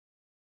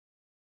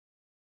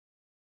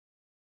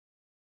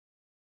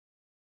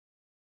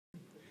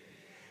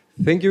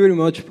Thank you very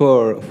much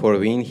for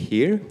being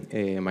here.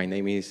 My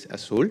name is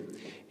Azul,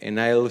 and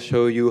I'll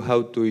show you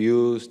how to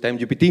use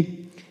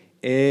TimeGPT.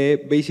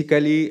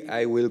 Basically,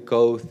 I will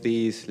code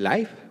this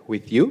live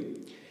with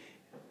you,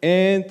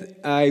 and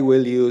I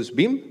will use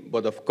Beam,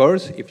 but of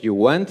course, if you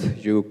want,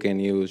 you can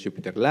use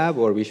Jupyter Lab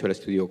or Visual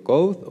Studio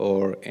Code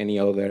or any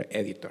other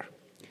editor.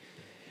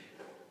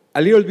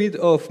 A little bit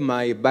of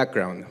my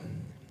background.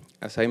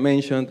 As I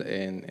mentioned,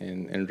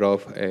 and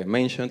Rob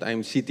mentioned,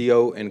 I'm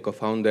CTO and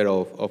co-founder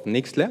of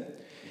Nixtla.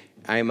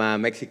 I'm a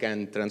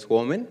Mexican trans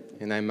woman,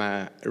 and I'm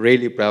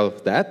really proud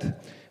of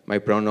that. My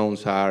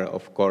pronouns are,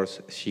 of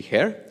course, she,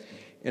 her.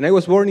 And I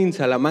was born in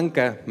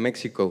Salamanca,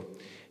 Mexico.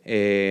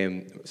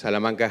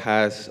 Salamanca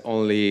has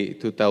only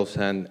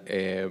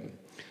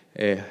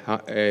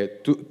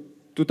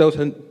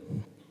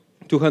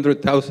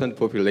 200,000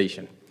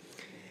 population.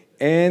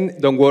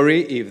 And don't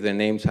worry if the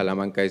name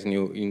Salamanca is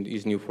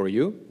new for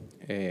you.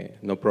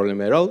 No problem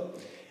at all.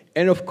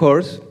 And of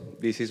course,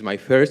 this is my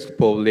first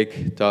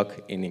public talk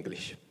in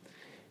English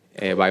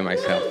by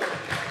myself.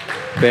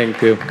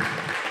 Thank you.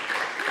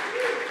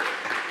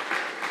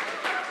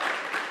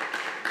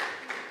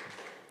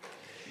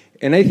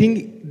 And I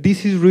think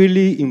this is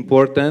really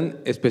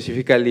important,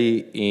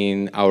 specifically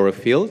in our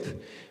field,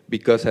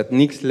 because at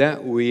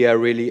Nixtla, we are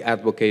really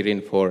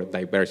advocating for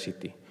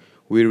diversity.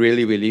 We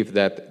really believe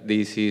that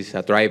this is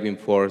a driving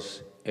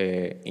force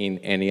in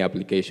any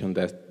application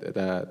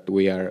that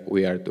we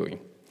are doing.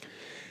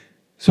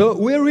 So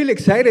we are really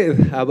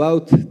excited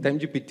about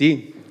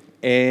TimeGPT,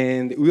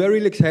 and we are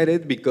really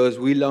excited because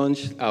we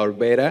launched our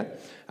beta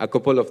a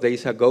couple of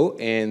days ago,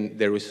 and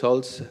the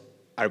results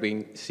are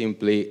being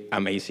simply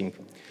amazing.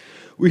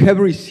 We have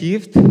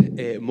received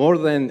more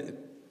than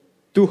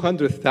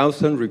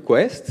 200,000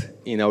 requests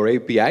in our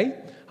API,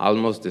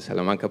 almost the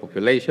Salamanca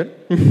population.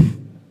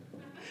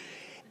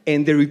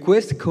 And the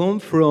requests come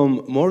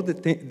from more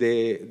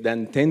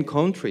than 10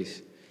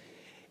 countries.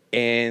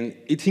 And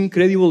it's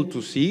incredible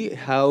to see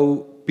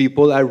how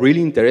people are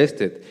really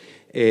interested.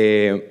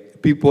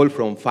 People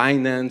from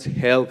finance,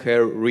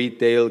 healthcare,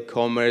 retail,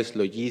 commerce,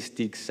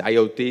 logistics,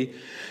 IoT,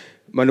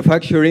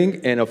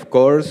 manufacturing, and of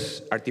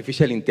course,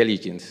 artificial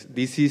intelligence.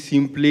 This is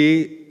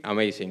simply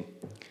amazing.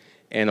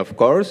 And of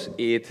course,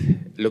 it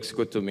looks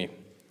good to me.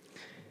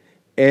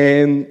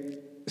 And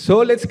so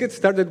let's get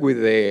started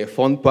with the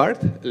fun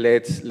part.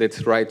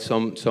 Let's write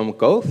some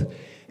code.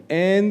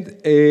 And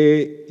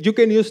you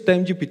can use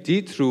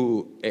TimeGPT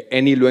through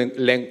any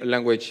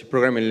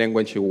programming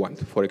language you want.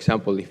 For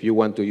example, if you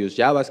want to use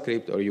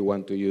JavaScript or you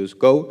want to use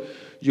Go,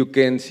 you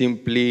can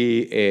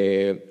simply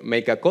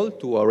make a call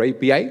to our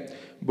API.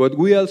 But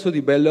we also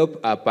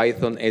develop a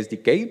Python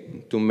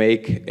SDK to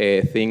make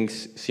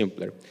things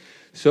simpler.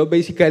 So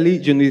basically,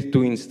 you need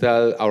to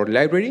install our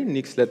library,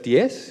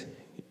 Nixtla.ts,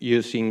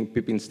 using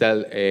pip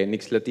install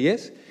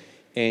Nixtla.ts,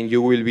 and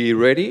you will be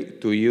ready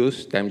to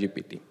use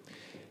TimeGPT.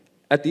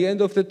 At the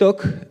end of the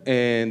talk,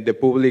 and the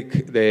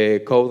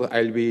code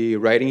I'll be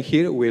writing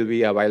here will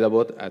be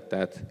available at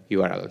that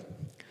URL.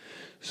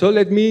 So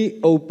let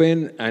me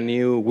open a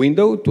new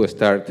window to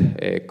start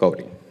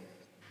coding.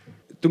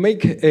 To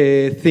make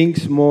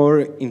things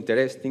more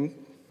interesting,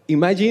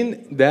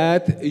 imagine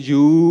that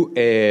you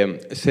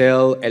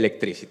sell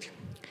electricity,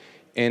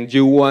 and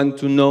you want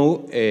to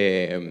know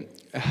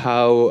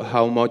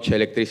how much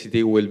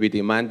electricity will be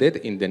demanded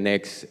in the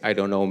next, I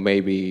don't know,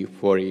 maybe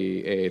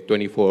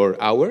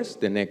 24 hours,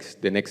 the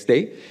next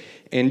day.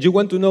 And you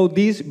want to know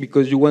this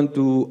because you want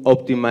to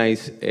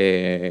optimize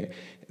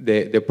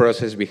the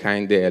process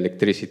behind the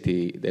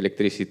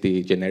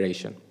electricity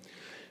generation.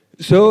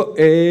 So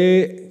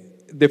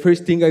the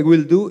first thing I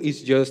will do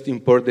is just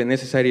import the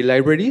necessary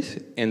libraries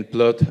and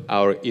plot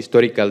our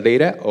historical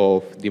data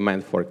of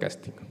demand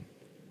forecasting.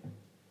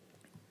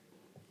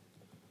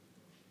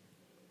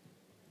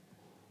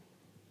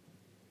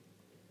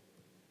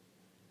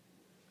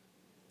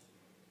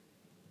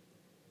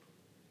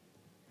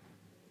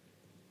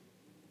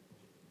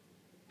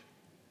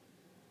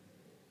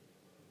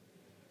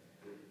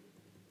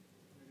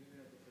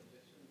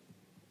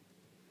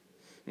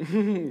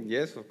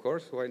 Yes, of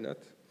course, why not?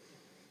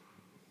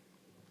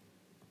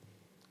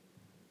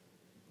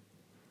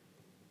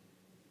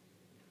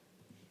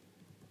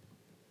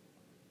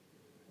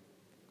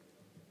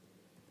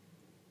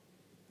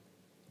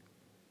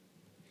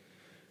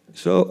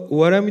 So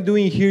what I'm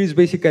doing here is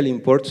basically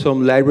import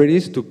some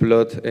libraries to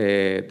plot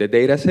the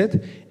data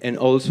set and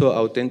also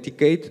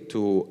authenticate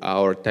to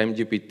our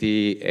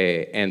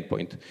TimeGPT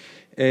endpoint.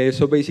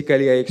 So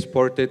basically, I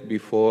exported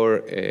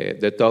before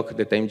the talk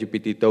the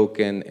TimeGPT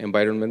token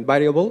environment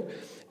variable,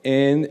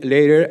 and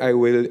later I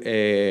will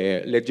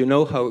let you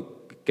know how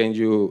can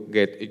you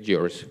get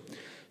yours.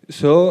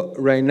 So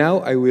right now,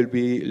 I will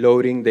be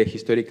loading the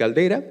historical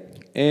data,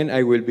 and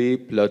I will be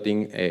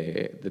plotting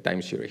the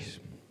time series.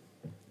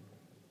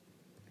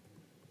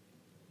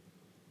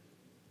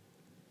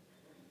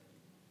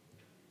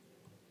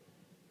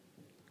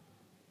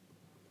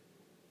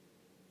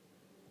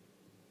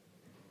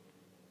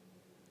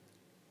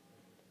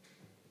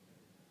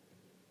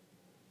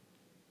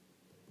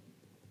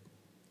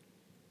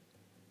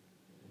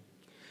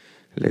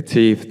 Let's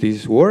see if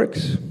this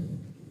works.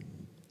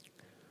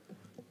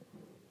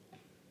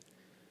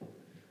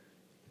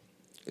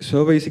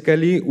 So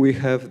basically, we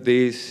have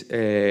these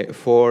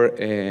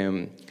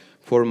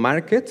four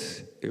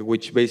markets,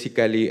 which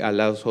basically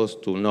allows us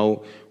to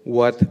know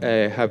what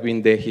have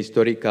been the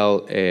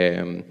historical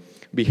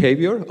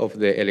behavior of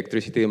the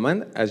electricity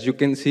demand. As you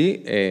can see,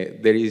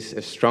 there is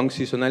a strong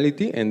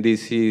seasonality, and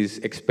this is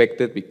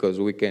expected because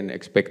we can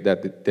expect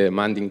that the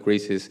demand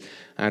increases,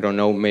 I don't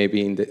know,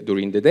 maybe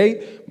during the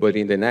day, but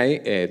in the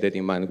night, the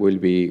demand will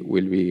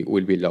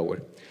be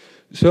lower.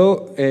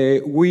 So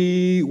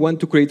we want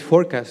to create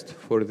forecast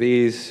for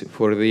this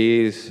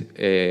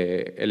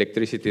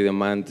electricity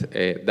demand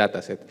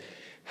data set.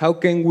 How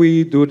can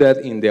we do that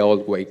in the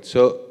old way?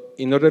 So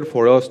in order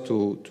for us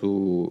to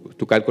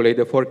calculate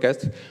the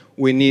forecast,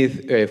 we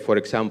need, for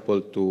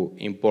example, to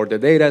import the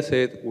data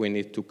set, we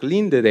need to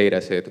clean the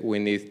data set, we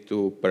need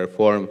to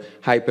perform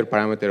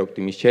hyperparameter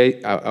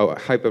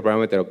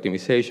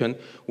optimization,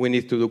 we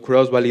need to do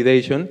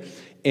cross-validation,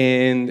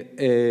 and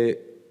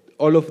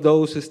all of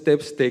those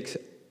steps takes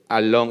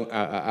a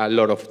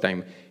lot of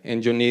time,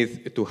 and you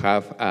need to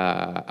have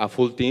a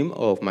full team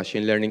of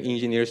machine learning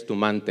engineers to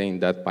maintain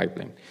that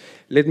pipeline.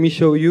 Let me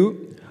show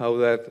you how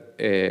that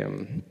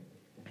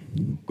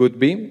could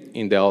be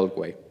in the old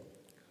way.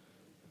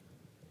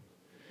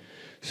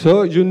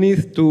 So you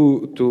need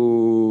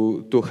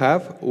to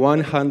have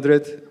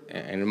 100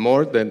 and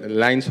more than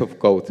lines of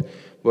code,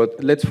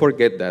 but let's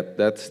forget that.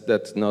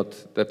 That's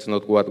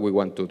not what we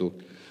want to do.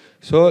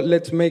 So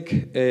let's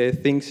make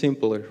things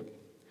simpler.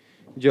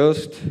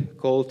 Just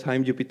call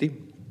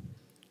TimeGPT.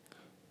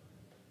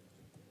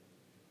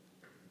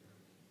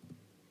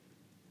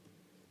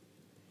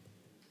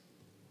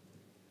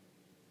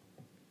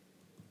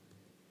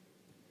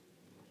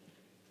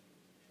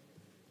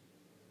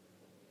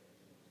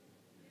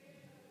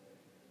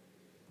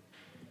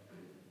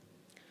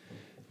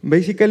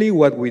 Basically,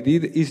 what we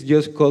did is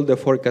just call the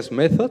forecast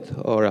method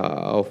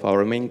of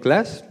our main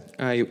class.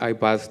 I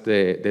passed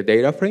the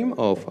data frame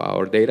of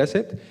our data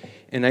set,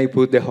 and I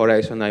put the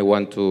horizon I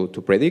want to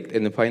predict,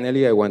 and then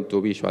finally, I want to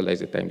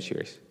visualize the time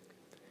series.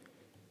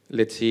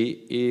 Let's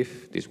see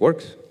if this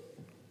works.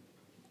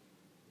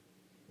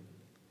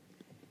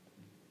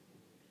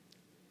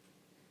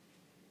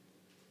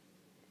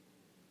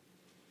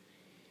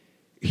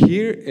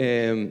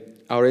 Here,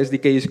 our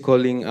SDK is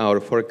calling our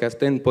forecast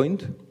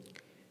endpoint,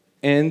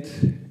 and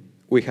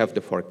we have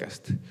the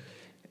forecast.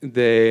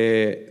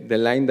 The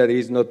line that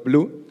is not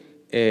blue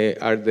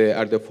are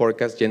the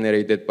forecasts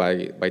generated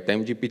by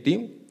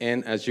TimeGPT,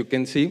 and as you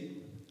can see,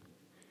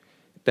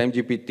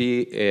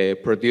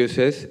 TimeGPT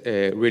produces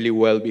a really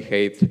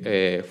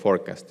well-behaved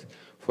forecast.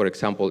 For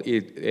example,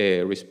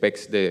 it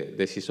respects the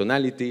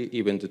seasonality,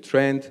 even the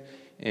trend,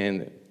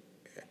 and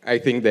I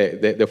think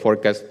the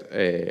forecast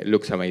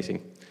looks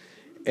amazing.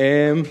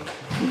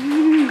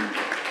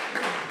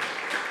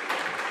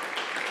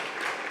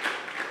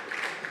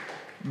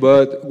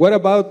 But what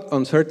about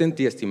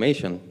uncertainty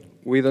estimation?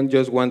 We don't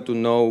just want to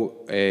know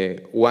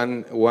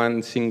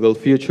one single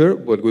future,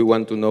 but we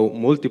want to know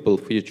multiple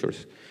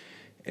futures.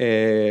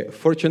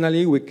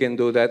 Fortunately, we can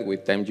do that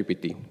with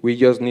TimeGPT. We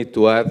just need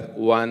to add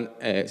one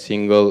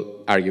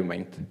single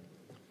argument.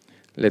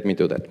 Let me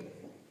do that.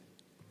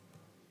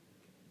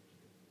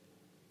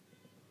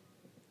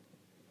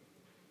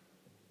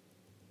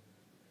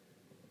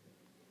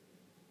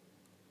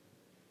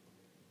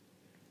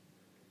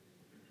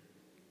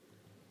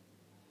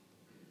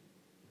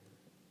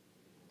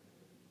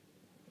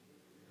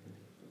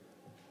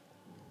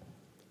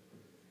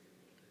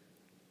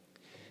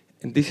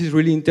 And this is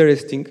really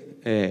interesting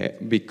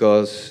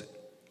because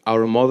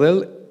our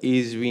model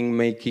is being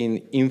making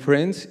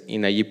inference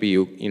in a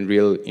GPU in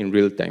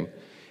real time.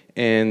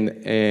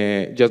 And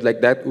just like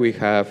that, we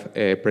have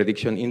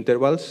prediction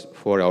intervals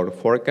for our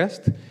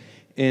forecast.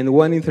 And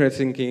one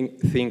interesting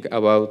thing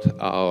about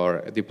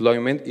our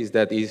deployment is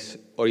that it's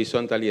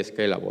horizontally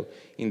scalable,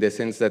 in the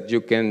sense that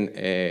you can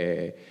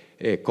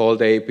call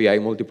the API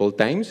multiple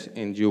times,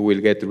 and you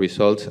will get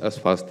results as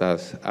fast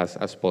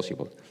as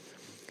possible.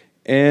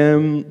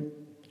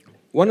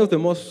 One of the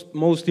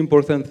most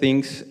important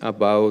things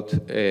about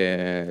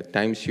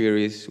time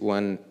series,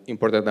 one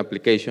important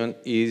application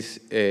is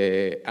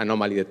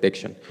anomaly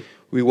detection.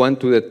 We want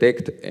to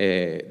detect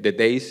the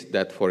days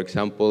that, for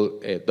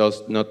example,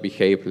 does not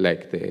behave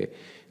like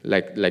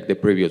the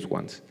previous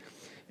ones.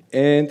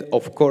 And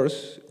of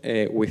course,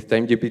 with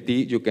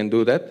TimeGPT, you can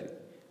do that,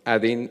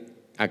 adding,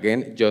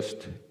 again,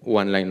 just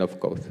one line of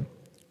code.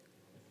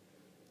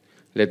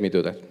 Let me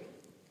do that.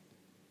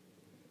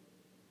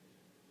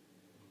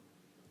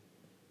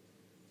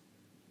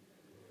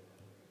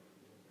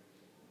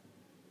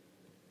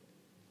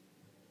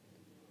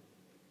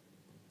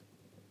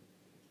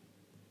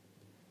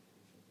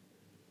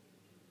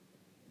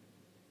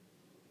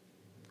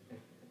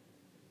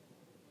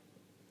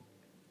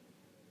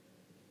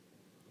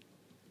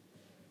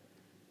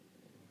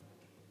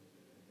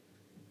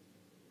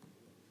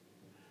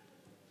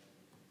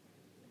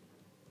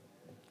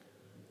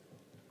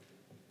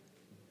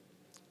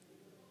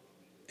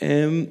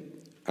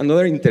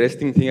 Another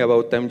interesting thing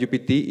about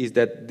TimeGPT is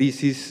that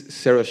this is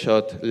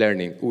zero-shot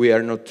learning. We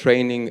are not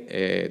training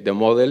the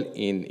model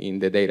in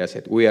the data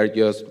set. We are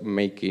just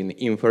making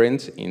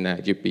inference in a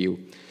GPU.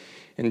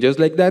 And just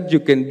like that, you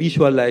can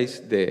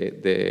visualize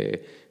the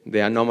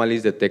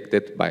anomalies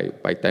detected by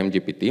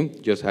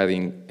TimeGPT, just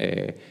adding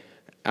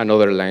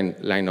another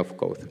line of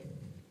code.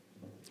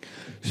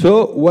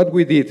 So what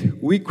we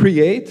did, we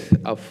create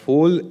a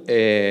full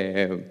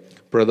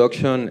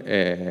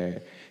production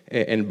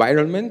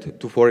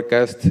environment to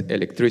forecast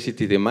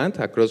electricity demand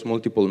across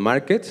multiple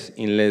markets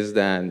in less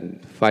than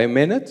 5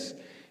 minutes.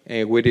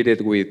 We did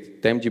it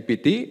with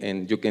TimeGPT,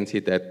 and you can see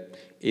that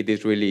it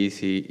is really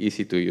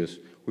easy to use.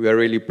 We are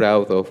really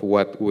proud of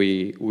what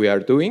we are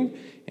doing,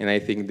 and I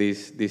think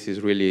this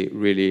is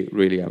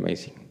really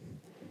amazing.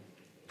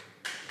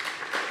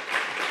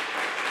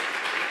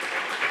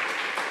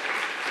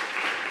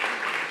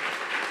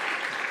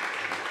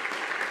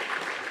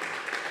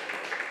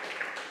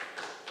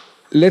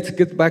 Let's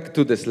get back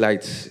to the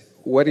slides.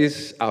 What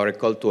is our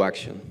call to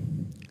action?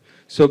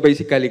 So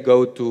basically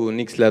go to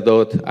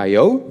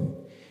nixtla.io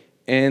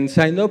and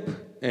sign up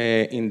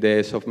in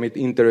the submit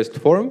interest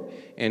form,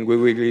 and we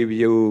will give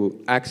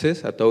you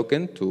access, a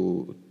token,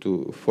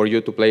 for you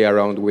to play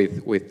around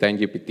with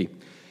TimeGPT.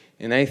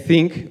 And I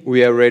think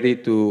we are ready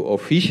to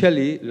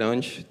officially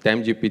launch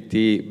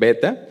TimeGPT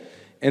Beta,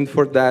 and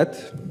for that,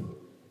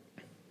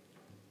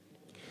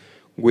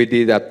 we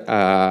did a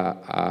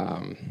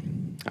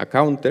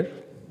counter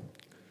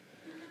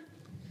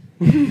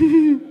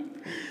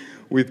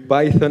with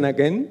Python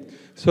again.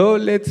 So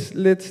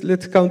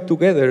let's count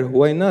together.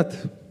 Why not?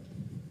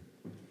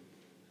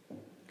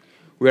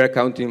 We are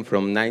counting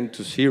from 9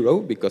 to 0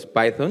 because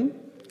Python.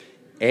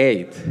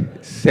 8,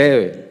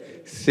 7,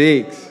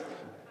 6,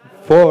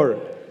 4,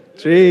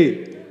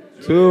 3,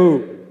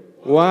 2,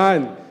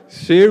 1,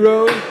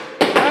 0.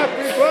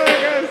 Happy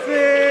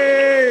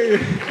forecasting!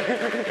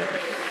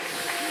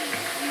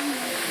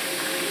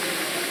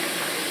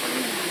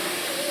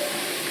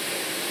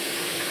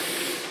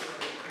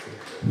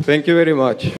 Thank you very much.